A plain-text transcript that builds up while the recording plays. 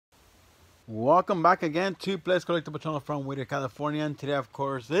Welcome back again to Playdays Collectibles channel from Whittier, California. And today, of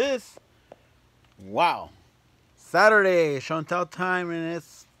course, is Saturday, show and tell time, and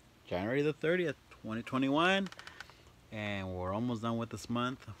it's January the 30th, 2021. And we're almost done with this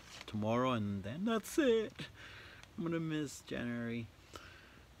month. Tomorrow, and then that's it. I'm gonna miss January,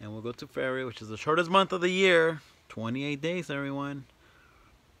 and we'll go to February, which is the shortest month of the year. 28 days, everyone.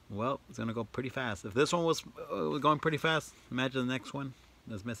 Well, it's gonna go pretty fast. If this one was going pretty fast, imagine the next one.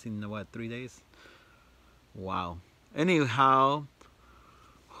 That's missing, what, 3 days? Wow. Anyhow,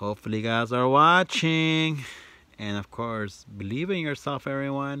 hopefully you guys are watching. And of course, believe in yourself,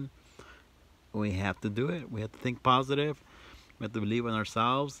 everyone. We have to do it. We have to think positive. We have to believe in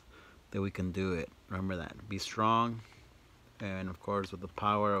ourselves that we can do it. Remember that. Be strong. And of course, with the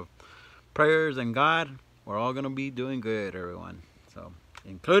power of prayers and God, we're all going to be doing good, everyone. So,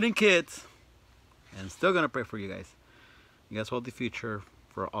 including kids. And still going to pray for you guys. You guys hold the future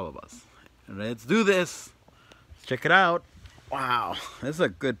for all of us. Let's do this. Let's check it out. Wow, this is a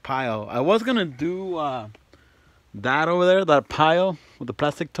good pile. I was gonna do that over there, that pile with the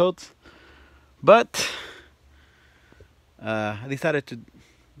plastic totes, but I decided to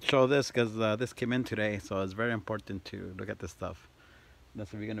show this because this came in today, so it's very important to look at this stuff.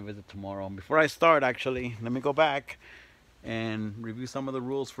 That's what we're gonna visit tomorrow. Before I start, actually, let me go back and review some of the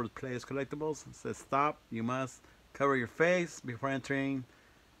rules for the Playdays Collectibles. It says stop. You must cover your face before entering.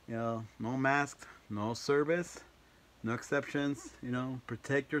 No mask, no service, no exceptions.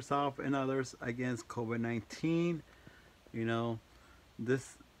 Protect yourself and others against COVID-19.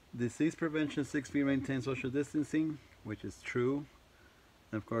 This disease prevention, 6 feet, maintain social distancing, which is true.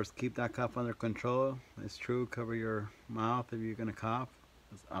 And of course, keep that cough under control. It's true. Cover your mouth if you're gonna cough.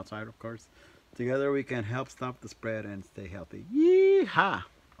 It's outside, of course. Together we can help stop the spread and stay healthy. Yeehaw!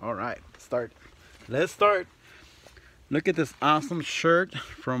 All right, let's start. Look at this awesome shirt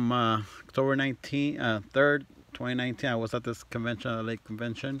from October 3rd, 2019. I was at this convention, Lake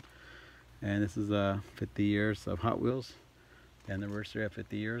Convention. And this is 50 years of Hot Wheels. Anniversary of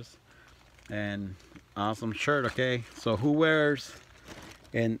 50 years. And awesome shirt, okay? So who wears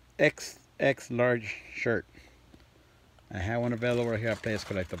an XX large shirt? I have one available right here at Playdays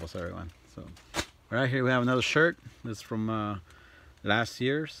Collectibles, everyone. So right here we have another shirt. This is from last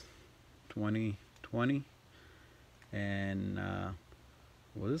year's 2020. And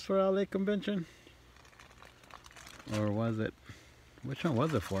was this for LA Convention? Or was it? Which one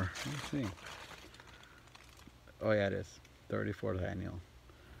was it for? Let's see. Oh yeah, it is. 34th annual.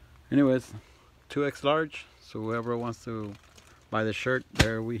 Anyways, 2X large. So whoever wants to buy the shirt,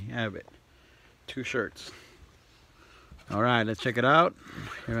 there we have it. 2 shirts. Alright, let's check it out.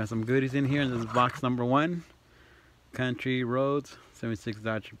 Here are some goodies in here. This is box number 1. Country Roads 76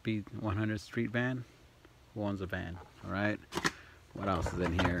 Dodge B100 Street Van. Who owns a van? Alright. What else is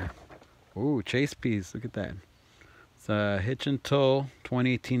in here? Ooh, chase piece. Look at that. It's a hitch and tow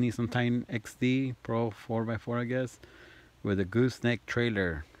 2018 Nissan Titan XD Pro 4x4, I guess, with a gooseneck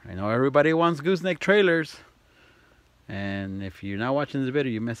trailer. I know everybody wants gooseneck trailers. And if you're not watching this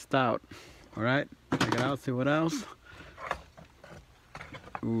video, you missed out. Alright. Check it out. See what else.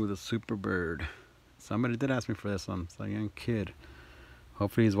 Ooh, the Super Bird. Somebody did ask me for this one. It's a young kid.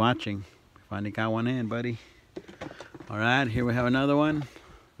 Hopefully he's watching. Finally got one in, buddy. Alright, here we have another one.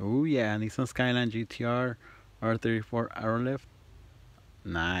 Oh yeah, Nissan Skyline GTR R34 Aerolift.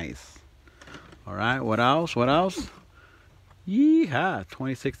 Nice. Alright, what else? Yeehaw!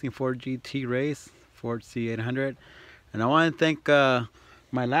 2016 Ford GT Race, Ford C800. And I want to thank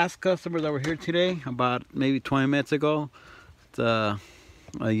my last customer that were here today, about maybe 20 minutes ago. It's a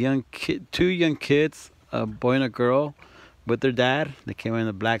young kid, 2 young kids, a boy and a girl, with their dad. They came in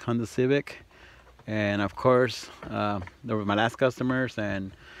a black Honda Civic, and of course they were my last customers,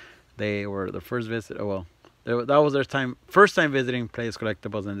 and they were the first visit. That was their first time visiting Playdays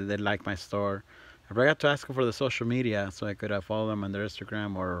Collectibles, and they liked my store. I forgot to ask them for the social media so I could follow them on their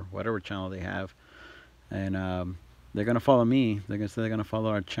Instagram or whatever channel they have, and they're gonna follow me. They're gonna follow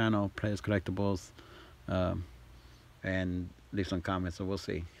our channel, Playdays Collectibles, and leave some comments. So we'll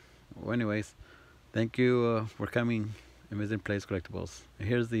see. Well, anyways, thank you for coming and visiting Playdays Collectibles.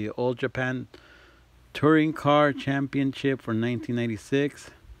 Here's the Old Japan Touring Car Championship for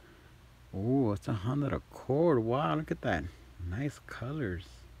 1996. Ooh, it's a Honda Accord. Wow, look at that. Nice colors.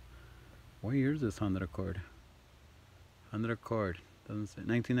 What year is this Honda Accord? Honda Accord. Doesn't say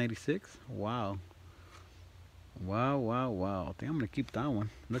 1996? Wow. Wow. I think I'm going to keep that one.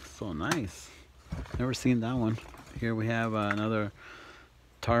 Looks so nice. Never seen that one. Here we have another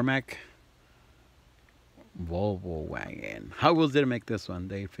Tarmac Volvo wagon. How Wheels did make this one?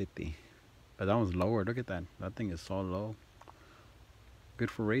 The 850. But that one's lower. Look at that. That thing is so low.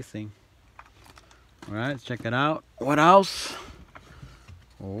 Good for racing. Alright, let's check it out. What else?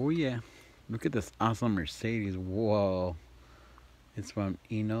 Oh yeah. Look at this awesome Mercedes. Whoa. It's from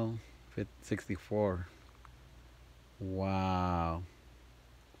Eno 64. Wow.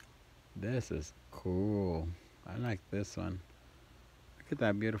 This is cool. I like this one. Look at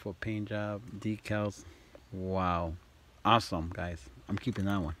that beautiful paint job. Decals. Wow. Awesome, guys. I'm keeping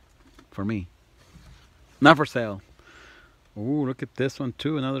that one. For me. Not for sale. Ooh, look at this one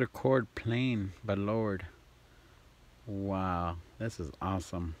too. Another cord plane, but lowered. Wow. This is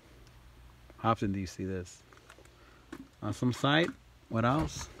awesome. How often do you see this? Awesome sight. What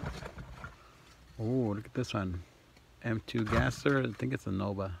else? Ooh, look at this one. M2 gasser. I think it's a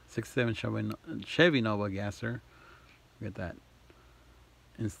Nova. 67 Chevy Nova gasser. Look at that.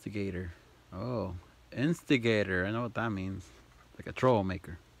 Instigator. Oh, instigator. I know what that means. Like a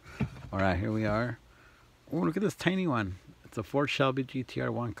troublemaker. Alright, here we are. Oh, look at this tiny one. It's a Ford Shelby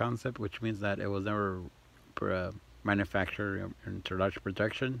GTR1 concept, which means that it was never manufactured into large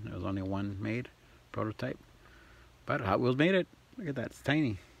production. There was only one made, prototype. But Hot Wheels made it. Look at that, it's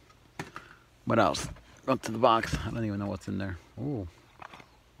tiny. What else? Up to the box. I don't even know what's in there. Oh,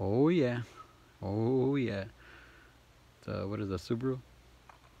 oh yeah, oh yeah. So what is a Subaru?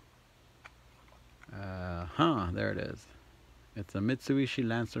 There it is. It's a Mitsubishi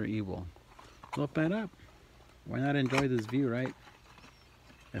Lancer Evo. Look that up. Why not enjoy this view, right?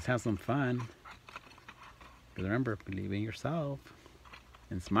 Let's have some fun. Because remember, believe in yourself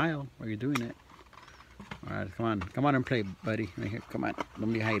and smile while you're doing it. All right, come on and play, buddy. Right here, come on.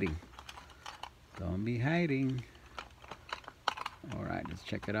 Don't be hiding. Don't be hiding. All right, let's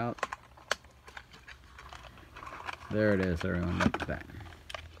check it out. There it is, everyone. Look at that.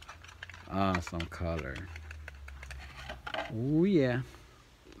 Awesome color. Oh yeah.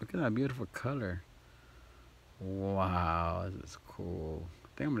 Look at that beautiful color. Wow, this is cool. I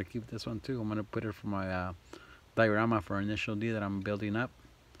think I'm gonna keep this one too. I'm gonna put it for my diorama for initial D that I'm building up.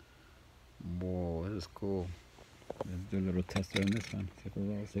 Whoa, this is cool. Let's do a little test on this one. Check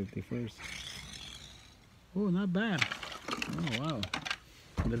it out, safety first. Oh, not bad. Oh wow,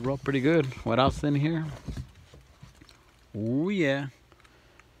 did roll pretty good. What else in here? Oh yeah,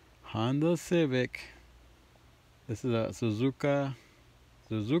 Honda Civic. This is a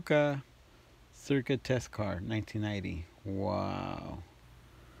Suzuka Circuit Test Car, 1990. Wow.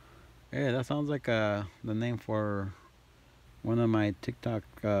 Yeah, that sounds like the name for one of my TikTok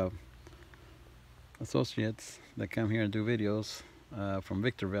associates that come here and do videos from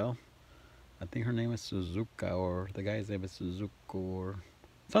Victorville. I think her name is Suzuka, or the guy's name is Suzuku, or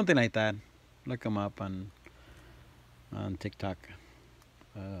something like that. Look him up on TikTok.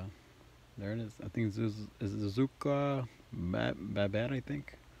 There it is. I think it's Suzuka Babette, I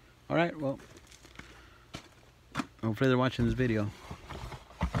think. Alright, well, hopefully they're watching this video.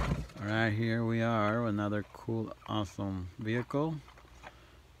 Alright, here we are. Another cool, awesome vehicle.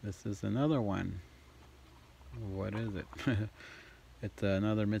 This is another one. What is it? It's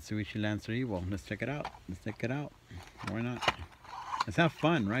another Mitsubishi Lancer Evo. Let's check it out. Let's check it out. Why not? Let's have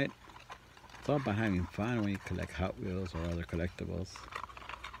fun, right? It's all about having fun when you collect Hot Wheels or other collectibles.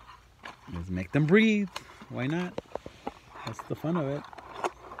 Let's make them breathe. Why not? That's the fun of it.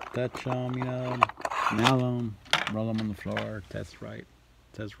 Touch them, you know, nail them, roll them on the floor, test right,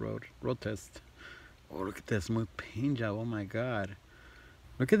 test road test. Oh, look at this smooth paint job. Oh my god.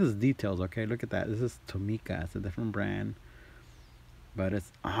 Look at these details, okay? Look at that. This is Tomica. It's a different brand. But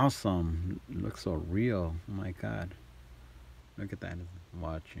it's awesome. It looks so real. Oh my god. Look at that. I'm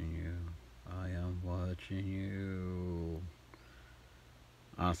watching you. I am watching you.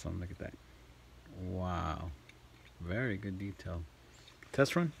 Awesome. Look at that. Wow. Very good detail.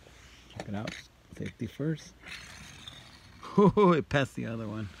 Test run. Check it out. Safety first. Oh, it passed the other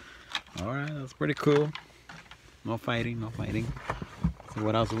one. Alright, that's pretty cool. No fighting, no fighting. So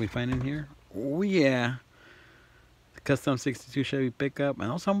what else do we find in here? Oh yeah. The custom 62 Chevy pickup. I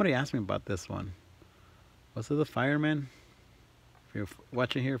know somebody asked me about this one. Was it the Fireman? If you're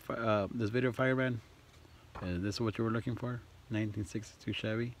watching here, this video, Fireman, this is what you were looking for? 1962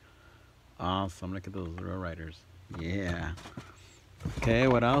 Chevy. Awesome. Look at those Rail Riders. Yeah. Okay,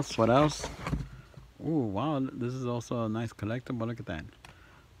 what else? What else? Ooh, wow. This is also a nice collectible. Look at that.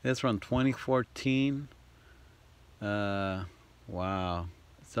 It's from 2014. Wow.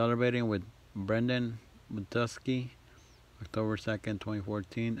 Celebrating with Brendan Butusky. October 2nd,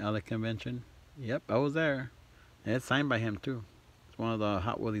 2014. LA Convention. Yep, I was there. And it's signed by him too. It's one of the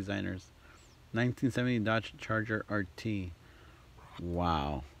Hot Wheel designers. 1970 Dodge Charger RT.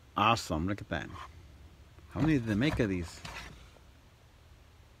 Wow. Awesome. Look at that. How many did they make of these?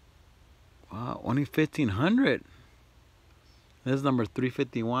 Wow, only 1,500. This is number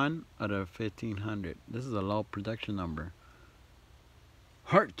 351 out of 1500. This is a low production number.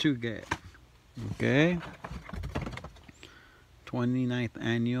 Hard to get. Okay. 29th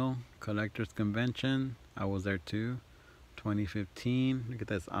Annual Collectors Convention. I was there too. 2015. Look at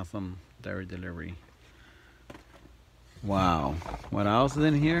this awesome diary delivery. Wow. What else is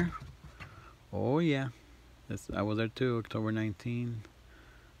in here? Oh yeah. I was there too. October 19,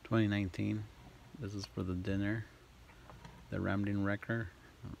 2019. This is for the dinner. The Rambling Wrecker.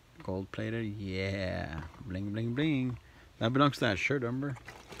 Gold plated. Yeah. Bling bling bling. That belongs to that shirt, remember?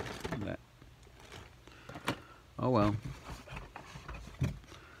 That. Oh well.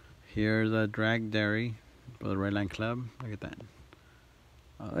 Here's a drag dairy for the Redline Club. Look at that.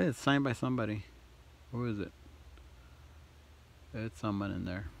 Oh, it's signed by somebody. Who is it? It's someone in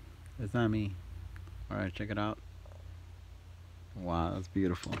there. It's not me. Alright, check it out. Wow, that's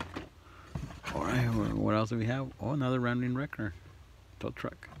beautiful. Alright, what else do we have? Oh, another Rambling Wrecker. Tow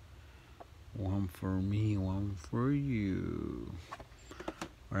truck. One for me, one for you.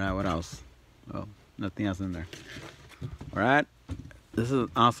 Alright, what else? Oh, nothing else in there. Alright. This is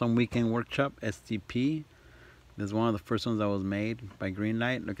an awesome weekend workshop, STP. This is one of the first ones that was made by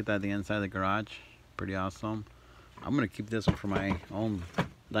Greenlight. Look at that, the inside of the garage. Pretty awesome. I'm going to keep this one for my own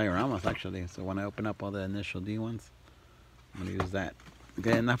dioramas, actually. So when I open up all the initial D ones, I'm going to use that.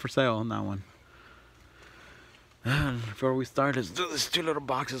 Okay, not for sale on that one. And before we start, let's do these two little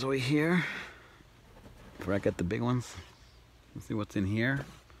boxes over here. Before I get the big ones. Let's see what's in here.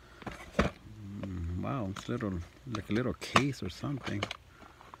 Wow, it's little, like a little case or something.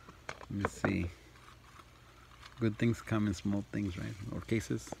 Let me see. Good things come in small things, right? Or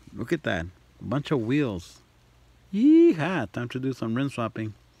cases. Look at that. A bunch of wheels. Yeehaw! Time to do some rim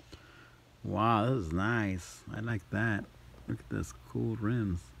swapping. Wow, this is nice. I like that. Look at this cool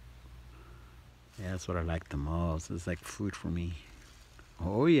rims. Yeah, that's what I like the most. It's like food for me.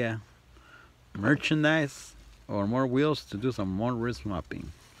 Oh yeah. Merchandise or more wheels to do some more rim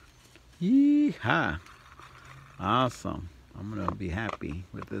swapping. Yeehaw! Awesome. I'm gonna be happy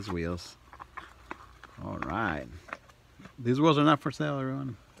with these wheels. Alright. These wheels are not for sale,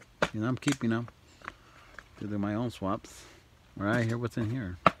 everyone. You know, I'm keeping them to do my own swaps. Alright, here, what's in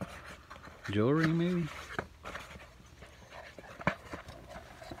here? Jewelry, maybe?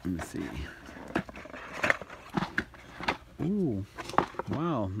 Let me see. Ooh.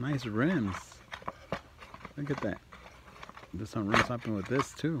 Wow, nice rims. Look at that. Do some rim swapping with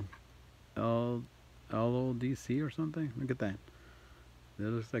this, too. LODC or something. Look at that. That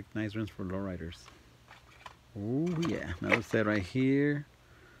looks like nice rims for lowriders. Oh yeah, another set right here.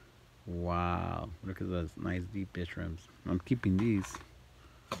 Wow, look at those nice deep pitch rims. I'm keeping these.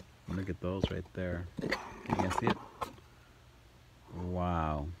 Look at those right there. Can you see it?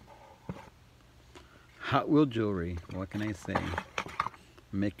 Wow. Hot Wheel jewelry. What can I say?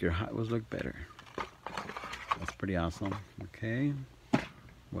 Make your Hot Wheels look better. That's pretty awesome. Okay.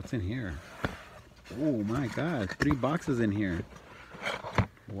 What's in here? Oh my god, 3 boxes in here.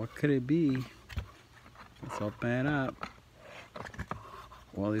 What could it be? Let's open it up.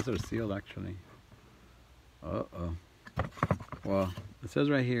 Well, these are sealed actually. Uh-oh. Well, it says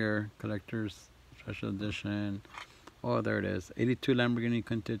right here, collector's special edition. Oh, there it is. 82 Lamborghini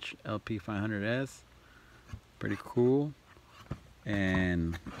Countach LP 500S. Pretty cool.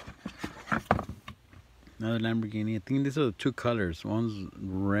 And another Lamborghini. I think these are the 2 colors. One's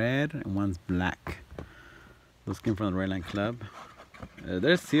red and one's black. Those came from the Redline Club.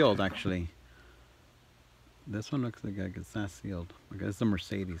 They're sealed actually. This one looks like it's not sealed. Okay, it's the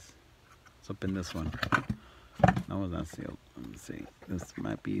Mercedes. Let's open this one. That one's not sealed. Let me see. This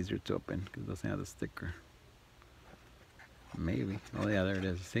might be easier to open because it doesn't have the sticker. Maybe. Oh yeah, there it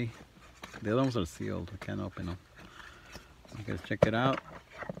is. See? The other ones are sealed. I can't open them. Okay, let's check it out.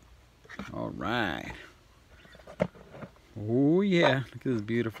 Alright. Oh yeah. Look at this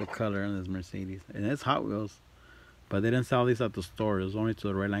beautiful color on this Mercedes. And it's Hot Wheels. But they didn't sell these at the store. It was only to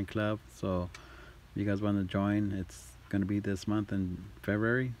the Redline Club. So if you guys want to join, it's going to be this month in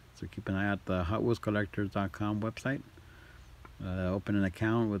February. So keep an eye out the HotWheelsCollectors.com website. Open an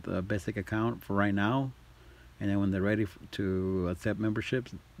account with a basic account for right now. And then when they're ready to accept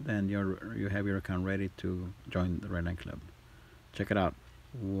memberships, then you have your account ready to join the Redline Club. Check it out.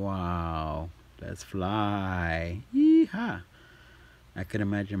 Wow. Let's fly. Yeehaw. I could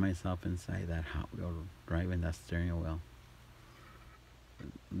imagine myself inside that Hot Wheel driving that steering wheel.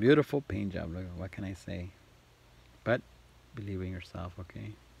 Beautiful paint job. Look, what can I say? But believe in yourself,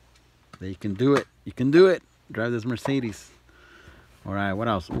 okay? That you can do it. You can do it. Drive this Mercedes. Alright, what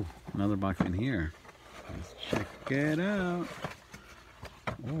else? Ooh, another box in here. Let's check it out.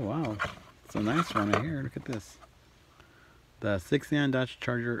 Oh, wow. It's a nice one right here. Look at this. The 69 Dodge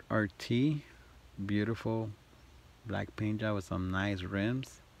Charger RT. Beautiful black paint job with some nice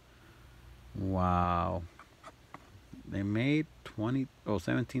rims. Wow. They made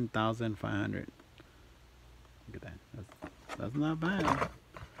 17,500. Look at that. That's not bad.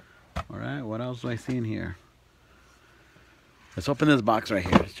 All right, what else do I see in here? Let's open this box right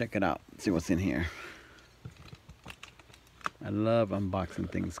here. Let's check it out. See what's in here. I love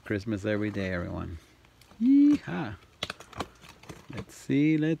unboxing things. Christmas every day, everyone. Yeehaw. Let's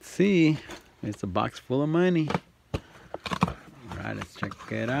see. Let's see. It's a box full of money. All right, let's check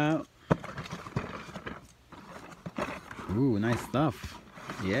it out. Ooh, nice stuff.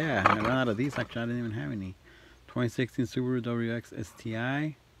 Yeah, I ran out of these. Actually, I didn't even have any. 2016 Subaru WX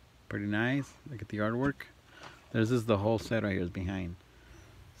STI. Pretty nice. Look at the artwork. This is the whole set right here is behind.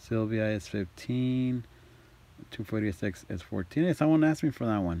 Sylvia S15. 240SX S14. Hey, someone asked me for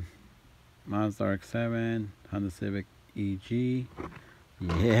that one. Mazda RX-7. Honda Civic EG.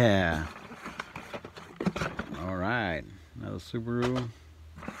 Yeah. Alright. Another Subaru.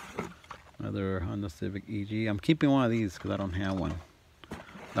 Another Honda Civic EG. I'm keeping one of these because I don't have one.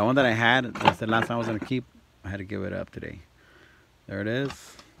 The one that I had, that's the last time I was going to keep. I had to give it up today. There it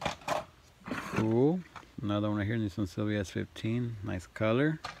is. Cool. Another one right here. Nissan Sylvia S15. Nice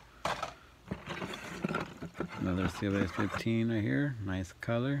color. Another Sylvia S15 right here. Nice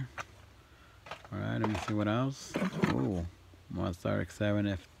color. Alright, let me see what else. Oh, Mazda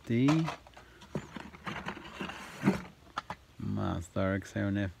RX-7 FD. Mazda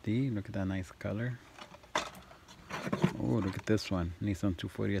RX-7 FD. Look at that nice color. Oh, look at this one. Nissan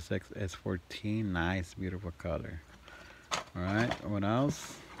 240SX S14. Nice, beautiful color. Alright, what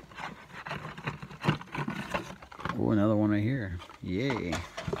else? Oh, another one right here. Yay.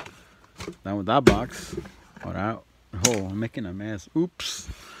 Done with that box. Alright. Oh, I'm making a mess. Oops.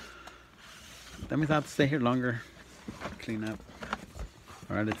 That means I have to stay here longer. Clean up.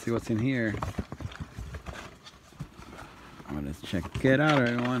 Alright, let's see what's in here. Alright, let's check it out,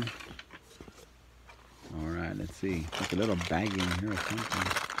 everyone. Alright, let's see. Like a little baggie in here or something.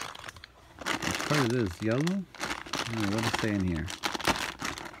 What color is this? Yellow? Oh, what does it say in here?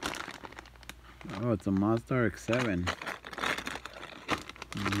 Oh, it's a Mazda RX-7.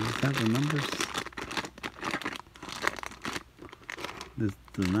 Does this have the numbers? This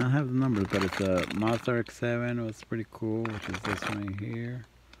does not have the numbers, but it's a Mazda RX-7. It's pretty cool, which is this one right here.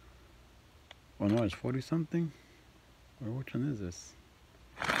 Oh no, it's 40 something? Or which one is this?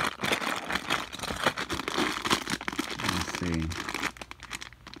 Let's see.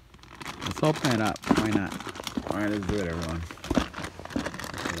 Let's open it up. Why not? Alright, let's do it, everyone.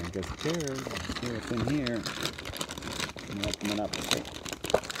 Okay, don't get scared. Let's see what's in here. Let me open it up. Okay.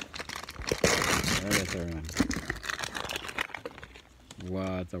 There it is, everyone.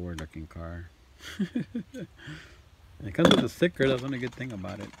 Wow, it's a weird looking car. It comes with a sticker. That's the only good thing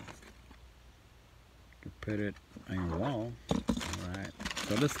about it. You can put it on your wall. Alright,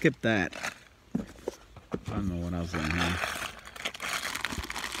 so let's skip that. I don't know what else in here.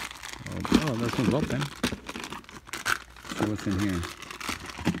 Oh, this one's open. Let's see what's in here.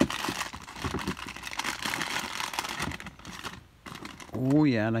 Oh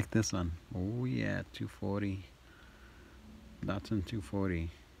yeah, I like this one. Oh yeah, 240. Datsun 240.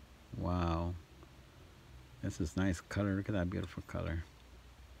 Wow. This is nice color. Look at that beautiful color.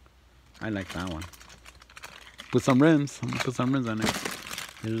 I like that one. Put some rims. I'm gonna put some rims on it.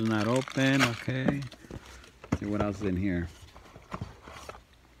 Here's not open. Okay. Let's see what else is in here.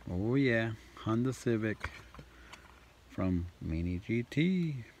 Oh yeah, Honda Civic from Mini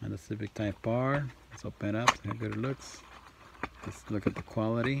GT. Honda Civic Type R. Let's open it up. See how good it looks. Let's look at the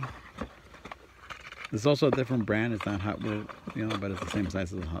quality. This is also a different brand. It's not Hotwheels, you know, but it's the same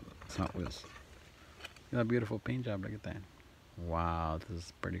size as Hot Wheels. Look at that beautiful paint job. Look at that. Wow, this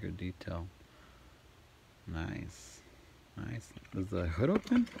is pretty good detail. Nice. Nice. Does the hood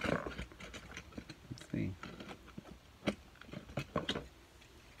open? Let's see.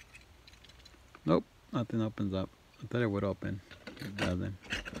 Nope, nothing opens up. I thought it would open. It doesn't.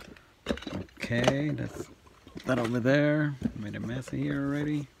 Okay, let's put that over there. Made a mess of here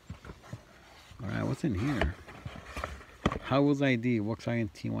already. Alright, what's in here? Hotwheels ID,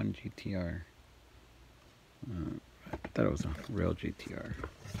 Volkswagen T1 GTR. I thought it was a real GTR.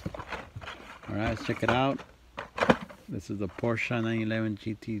 Alright, let's check it out. This is the Porsche 911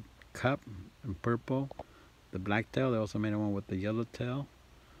 GT Cup in purple. The black tail, they also made one with the yellow tail.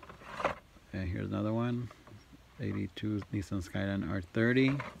 And here's another one. 82 Nissan Skyline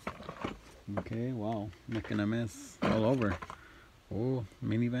R30. Okay, wow, making a mess all over. Oh,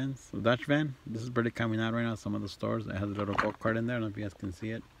 minivans, Dutch van. This is barely coming out right now. Some of the stores, it has a little go-kart in there. I don't know if you guys can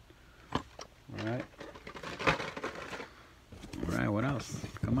see it. All right. Alright, what else?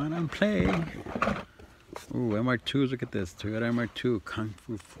 Come on and play. Ooh, MR2s, look at this. Toyota MR2 Kung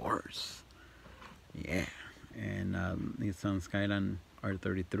Fu Force. Yeah. And Nissan Skyline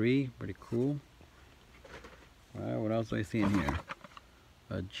R33, pretty cool. Alright, what else do I see in here?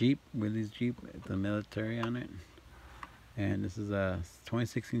 A Jeep, Willys Jeep, the military on it. And this is a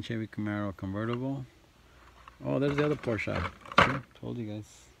 2016 Chevy Camaro convertible. Oh, there's the other Porsche. See? Told you guys.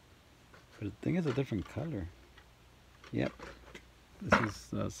 But the thing is a different color. Yep.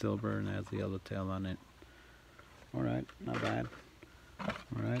 This is silver and has the yellow tail on it. Alright, not bad.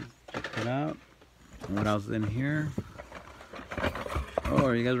 Alright, check it out. What else in here?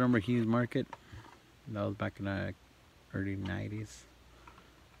 Oh, you guys remember Hughes Market? That was back in the early 90s.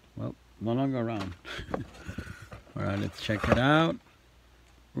 Well, no longer around. Alright, let's check it out.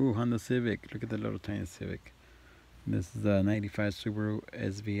 Ooh, Honda Civic. Look at the little tiny Civic. This is a 95 Subaru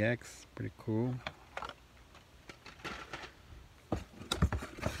SVX. Pretty cool.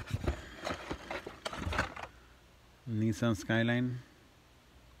 Nissan Skyline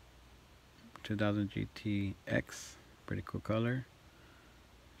 2000 GTX. Pretty cool color.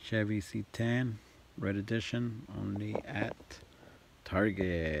 Chevy C10 Red Edition, only at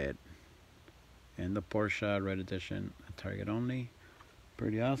Target. And the Porsche Red Edition at Target only.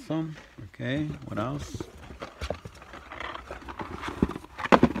 Pretty awesome. Okay, what else?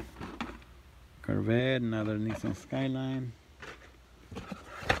 Corvette, another Nissan Skyline.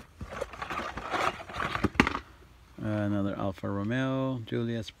 Another Alfa Romeo,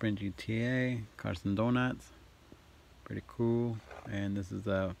 Giulia Sprint GTA, Carson Donuts. Pretty cool. And this is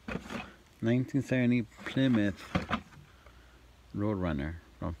a 1970 Plymouth Roadrunner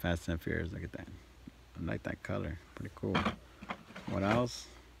from Fast and Furious. Look at that. I like that color. Pretty cool. What else?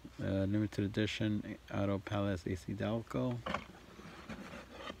 Limited edition Auto Palace AC Delco.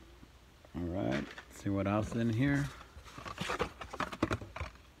 Alright. See what else is in here.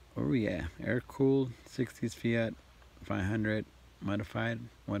 Oh yeah. Air cooled 60s Fiat 500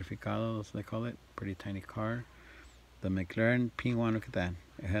 modificado, as they call it. Pretty tiny car. The McLaren P1, look at that.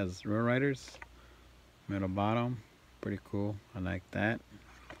 It has road riders, metal bottom, pretty cool. I like that.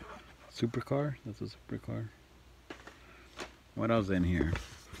 Supercar, that's a supercar. What else in here?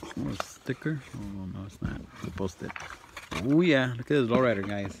 Oh, a sticker? Oh no, it's not. It's a post-it. Oh yeah, look at this lowrider,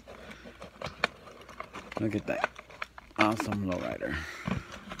 guys. Look at that. Awesome lowrider.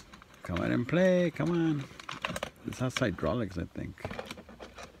 Come on and play, come on. This has hydraulics, I think.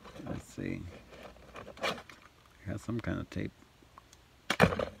 Let's see. It has some kind of tape.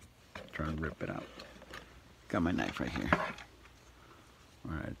 Trying to rip it out. Got my knife right here.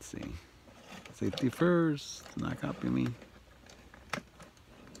 Alright, let's see. Safety first. Not copy me.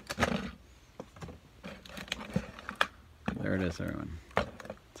 There it is, everyone.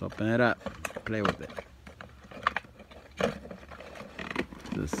 Let's open it up. Play with it.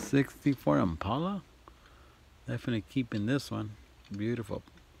 The 64 Impala. Definitely keeping this one. Beautiful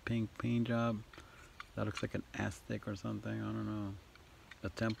pink paint job. That looks like an Aztec or something. I don't know. A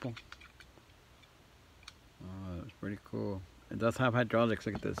temple. Oh, that's pretty cool. It does have hydraulics.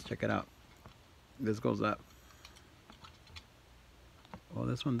 Look at this. Check it out. This goes up. Oh,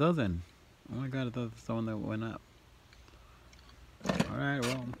 this one doesn't. Oh my god, I thought it's the one that went up. Alright,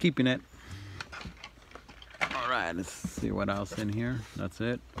 well, I'm keeping it. Alright, let's see what else in here. That's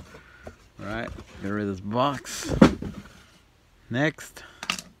it. Alright, get rid of this box. Next.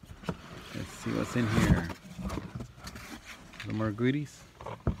 Let's see what's in here. Some more goodies.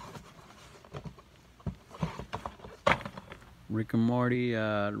 Rick and Morty,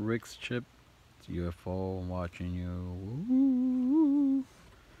 Rick's chip. It's UFO watching you. Woo.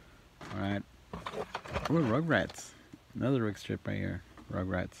 Alright. Oh, Rugrats. Another Rick's chip right here.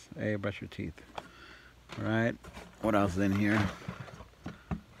 Rugrats. Hey, brush your teeth. Alright. What else is in here?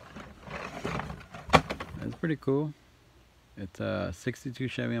 It's pretty cool. It's a 62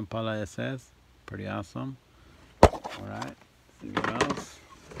 Chevy Impala SS. Pretty awesome. Alright. See what else?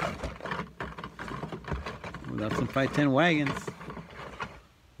 We got some 510 wagons.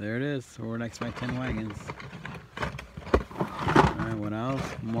 There it is. Our next 510 wagons. Alright, what else?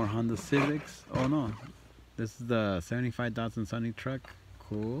 More Honda Civics. Oh no. This is the 75 Datsun Sunny truck.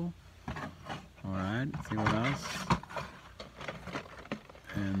 Cool. Alright, see what else?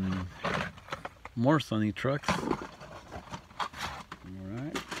 And more Sunny trucks.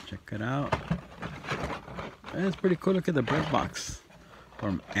 Alright, check it out. It's pretty cool. Look at the bread box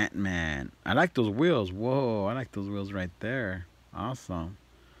from Ant-Man. I like those wheels. Whoa, I like those wheels right there. Awesome.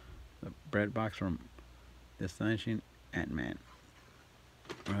 The bread box from Destination Ant-Man.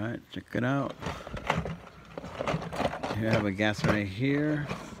 Alright, check it out. Here I have a gasser right here.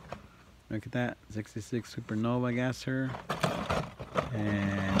 Look at that. 66 Supernova gasser.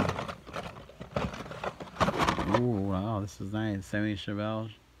 And oh wow, this is nice. 70 Chevelle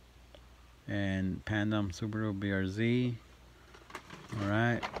and Pandem Subaru BRZ.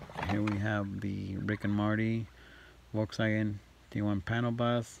 Alright, here we have the Rick and Morty Volkswagen T1 panel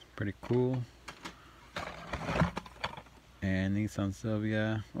bus. Pretty cool. And Nissan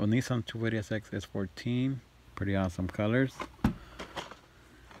Silvia, or Nissan 240SX S14. Pretty awesome colors.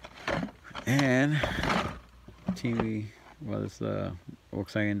 And TV, well, it's a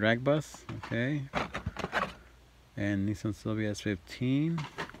Volkswagen drag bus. Okay. And Nissan Silvia S15.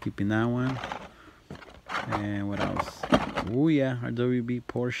 Keeping that one. And what else? Oh yeah, RWB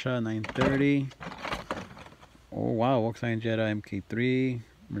Porsche 930. Oh wow, Volkswagen Jetta MK3,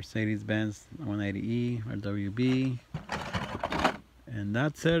 Mercedes-Benz 180E, RWB. And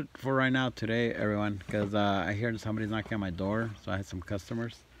that's it for right now today, everyone, because I hear somebody's knocking on my door, so I had some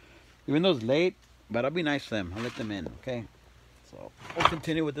customers. Even though it's late, but I'll be nice to them. I'll let them in, okay? So we'll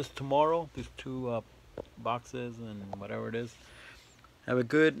continue with this tomorrow, these two boxes and whatever it is. Have a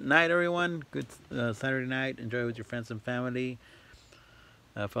good night, everyone. Good Saturday night. Enjoy with your friends and family.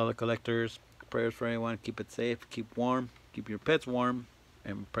 Fellow collectors, prayers for everyone. Keep it safe. Keep warm. Keep your pets warm.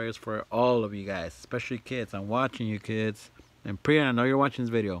 And prayers for all of you guys, especially kids. I'm watching you, kids. And Priya, I know you're watching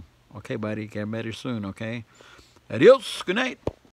this video. Okay, buddy. Get better soon, okay? Adios. Good night.